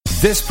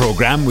This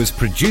programme was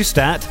produced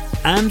at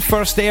and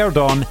first aired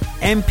on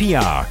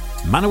MPR,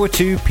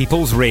 Manawatu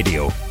People's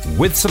Radio,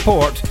 with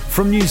support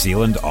from New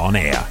Zealand On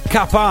Air.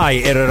 Ka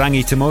pai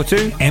Irarangi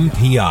Tamotu,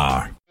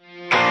 MPR.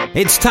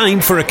 It's time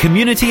for a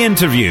community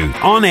interview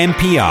on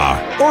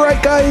MPR. All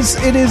right,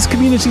 guys, it is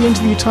community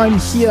interview time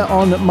here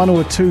on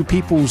Manawatu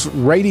People's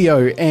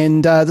Radio.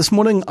 And this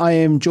morning I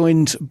am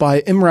joined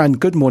by Imran.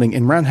 Good morning,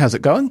 Imran. How's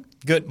it going?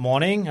 Good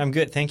morning. I'm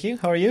good, thank you.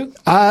 How are you?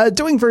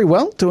 Doing very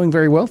well,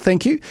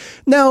 thank you.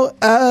 Now,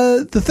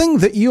 the thing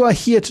that you are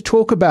here to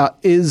talk about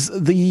is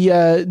the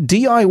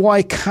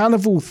DIY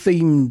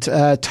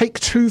carnival-themed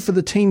Take Two for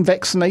the Team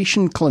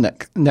vaccination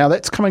clinic. Now,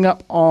 that's coming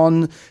up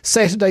on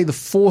Saturday, the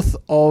 4th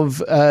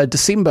of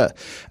December.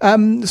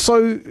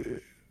 So,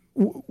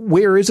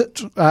 where is it?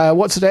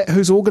 What's it at?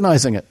 Who's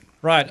organising it?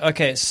 Right,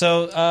 okay.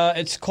 So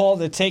it's called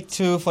the Take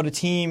Two for the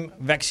Team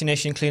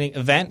vaccination clinic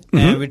event.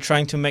 And we're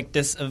trying to make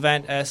this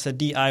event as a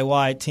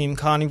DIY team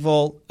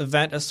carnival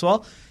event as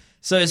well.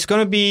 So it's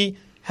going to be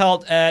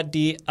held at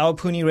the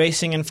Awapuni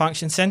Racing and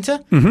Function Centre.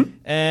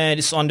 And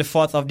it's on the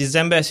 4th of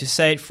December, as you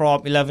said,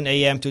 from 11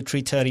 a.m. to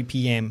 3:30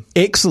 p.m.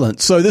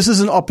 Excellent. So this is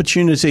an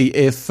opportunity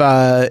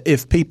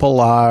if people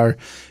are,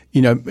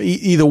 you know,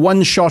 either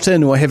one shot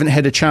in or haven't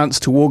had a chance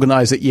to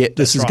organise it yet.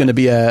 This is going to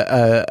be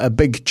a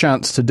big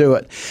chance to do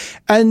it.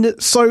 And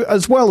so,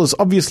 as well as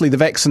obviously the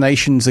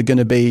vaccinations are going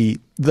to be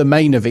the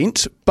main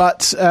event,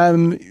 but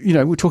you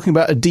know, we're talking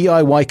about a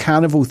DIY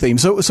carnival theme.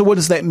 So what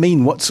does that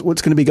mean? What's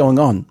going to be going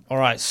on? All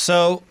right.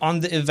 So on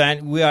the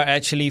event, we are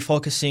actually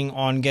focusing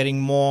on getting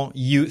more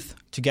youth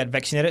to get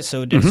vaccinated.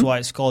 So that's why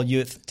it's called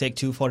Youth Take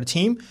Two for the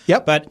Team.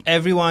 Yep. But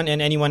everyone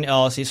and anyone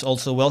else is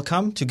also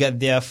welcome to get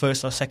their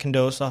first or second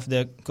dose of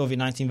the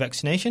COVID-19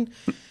 vaccination.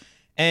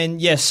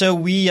 And yes, so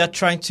we are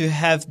trying to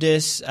have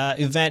this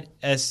event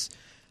as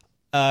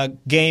a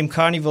game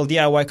carnival,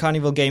 DIY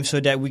carnival game, so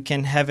that we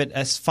can have it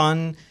as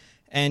fun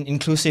and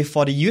inclusive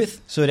for the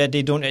youth, so that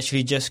they don't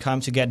actually just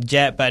come to get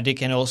jabbed, but they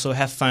can also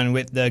have fun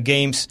with the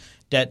games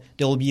that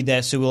they'll be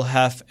there. So we'll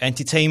have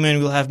entertainment,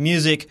 we'll have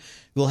music,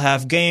 we'll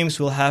have games,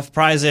 we'll have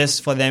prizes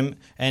for them,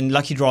 and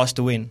lucky draws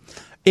to win.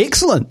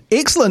 Excellent.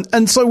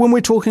 And so when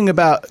we're talking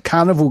about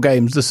carnival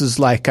games, this is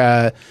like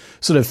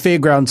sort of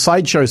fairground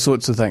sideshow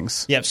sorts of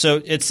things. Yep,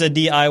 so it's a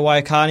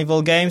DIY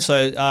carnival game.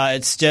 So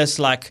it's just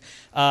like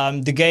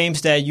the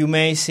games that you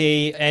may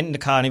see in the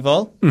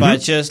carnival,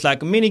 but just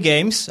like mini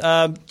games,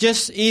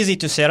 just easy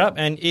to set up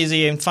and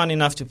easy and fun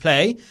enough to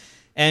play.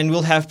 And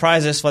we'll have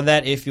prizes for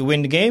that. If you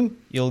win the game,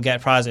 you'll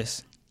get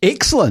prizes.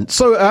 Excellent.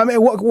 So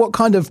what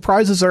kind of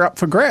prizes are up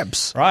for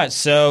grabs? Right,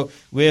 so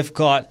we've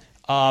got,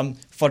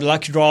 for the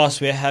lucky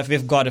draws,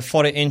 we've got a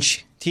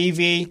 40-inch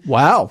TV.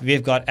 Wow.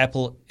 We've got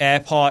Apple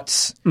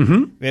AirPods.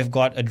 We've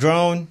got a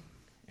drone.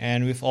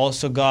 And we've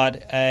also got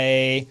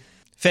a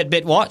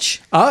Fitbit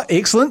watch.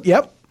 Excellent.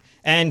 Yep.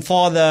 And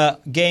for the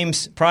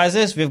games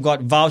prizes, we've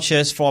got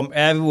vouchers from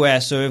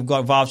everywhere. So we've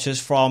got vouchers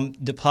from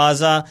the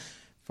plaza,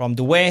 from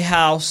the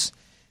warehouse,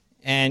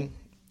 and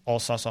all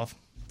sorts of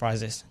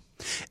prizes.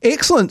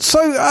 Excellent.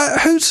 So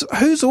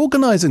who's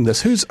organising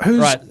this? Whose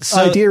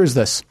idea is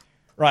this?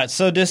 Right.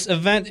 So this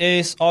event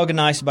is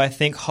organised by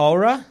THINK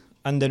Hauora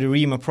under the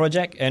REMA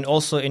project, and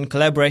also in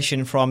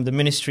collaboration from the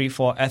Ministry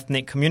for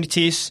Ethnic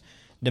Communities,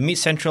 the Mid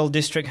Central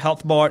District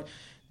Health Board,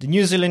 the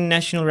New Zealand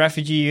National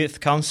Refugee Youth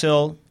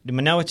Council, the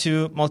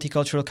Manawatu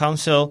Multicultural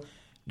Council,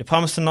 the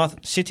Palmerston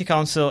North City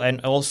Council, and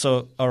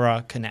also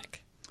Aura Connect.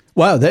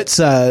 Wow, that's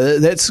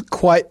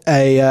quite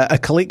a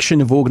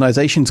collection of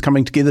organisations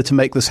coming together to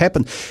make this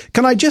happen.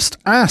 Can I just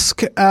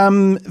ask,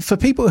 for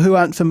people who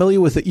aren't familiar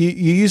with it, you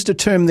used a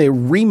term there,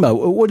 REMA.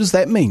 What does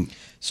that mean?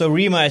 So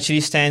REMA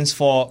actually stands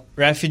for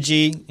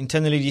Refugee,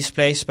 Internally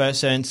Displaced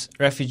Persons,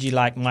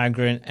 Refugee-like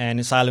Migrant and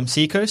Asylum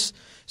Seekers.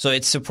 So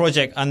it's a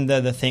project under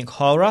the THINK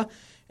Hauora,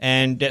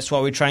 and that's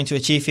what we're trying to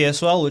achieve here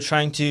as well. We're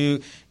trying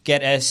to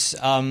get us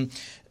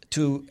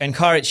to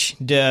encourage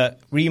the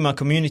REMA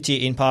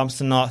community in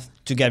Palmerston North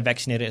to get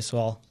vaccinated as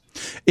well.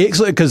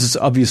 Excellent, because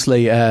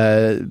obviously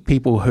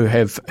people who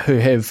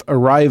have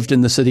arrived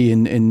in the city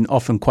in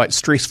often quite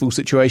stressful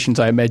situations,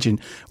 I imagine,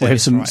 will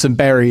have some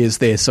barriers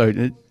there. So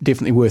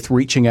definitely worth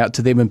reaching out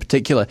to them in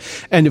particular.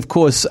 And of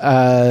course,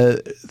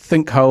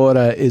 THINK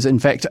Hauora is in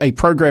fact a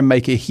program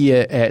maker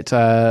here at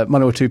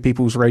Manawatu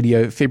People's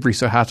Radio. February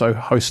Sohato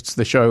hosts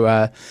the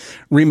show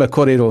Rima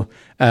Korero.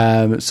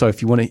 So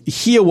if you want to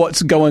hear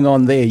what's going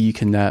on there, you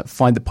can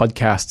find the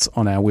podcasts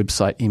on our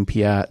website,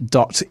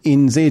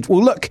 mpr.nz.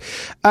 Well, look,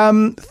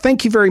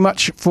 thank you very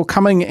much for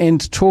coming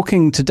and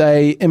talking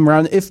today,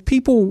 Imran. If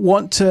people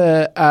want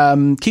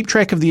to keep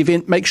track of the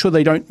event, make sure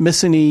they don't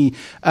miss any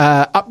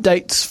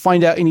updates,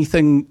 find out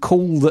anything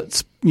cool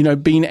that's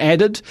been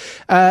added,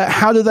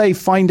 how do they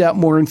find out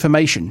more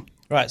information?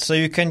 Right, so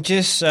you can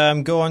just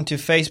go onto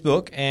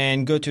Facebook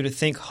and go to the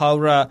THINK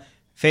Hauora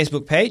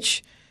Facebook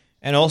page,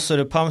 and also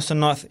the Palmerston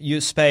North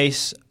Youth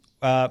Space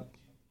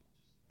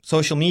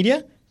social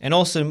media, and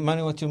also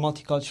Manawatu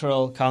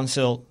Multicultural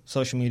Council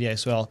social media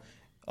as well.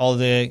 All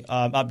the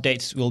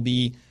updates will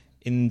be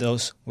in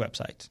those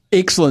websites.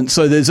 Excellent.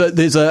 So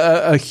there's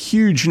a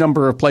huge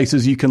number of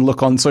places you can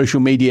look on social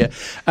media.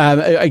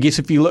 I guess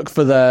if you look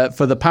for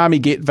the Palmy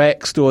Get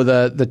Vaxxed or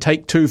the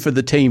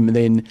Take2ForTheTeam,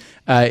 then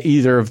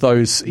either of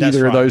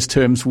those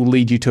terms will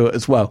lead you to it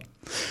as well.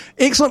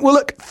 Excellent. Well,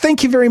 look,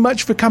 thank you very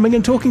much for coming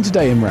and talking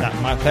today, Imran.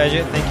 My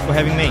pleasure. Thank you for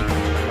having me.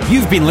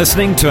 You've been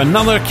listening to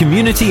another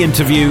community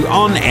interview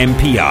on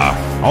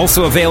NPR,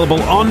 also available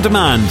on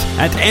demand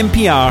at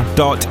npr.nz.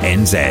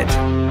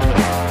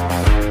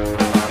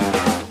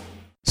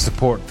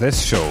 Support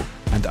this show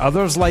and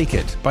others like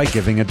it by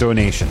giving a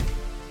donation.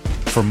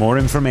 For more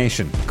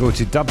information, go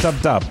to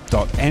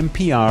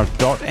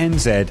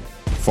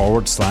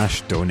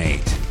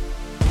www.npr.nz/donate.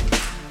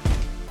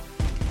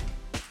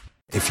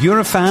 If you're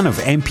a fan of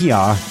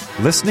NPR,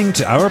 listening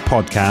to our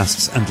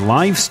podcasts and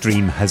live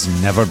stream has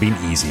never been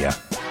easier.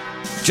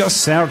 Just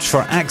search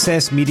for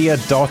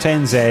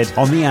accessmedia.nz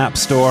on the App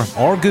Store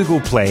or Google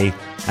Play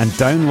and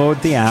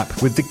download the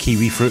app with the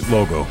kiwifruit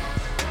logo.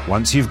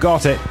 Once you've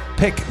got it,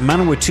 pick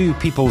Manawatu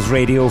People's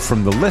Radio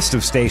from the list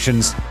of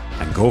stations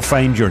and go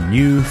find your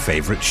new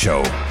favourite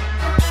show.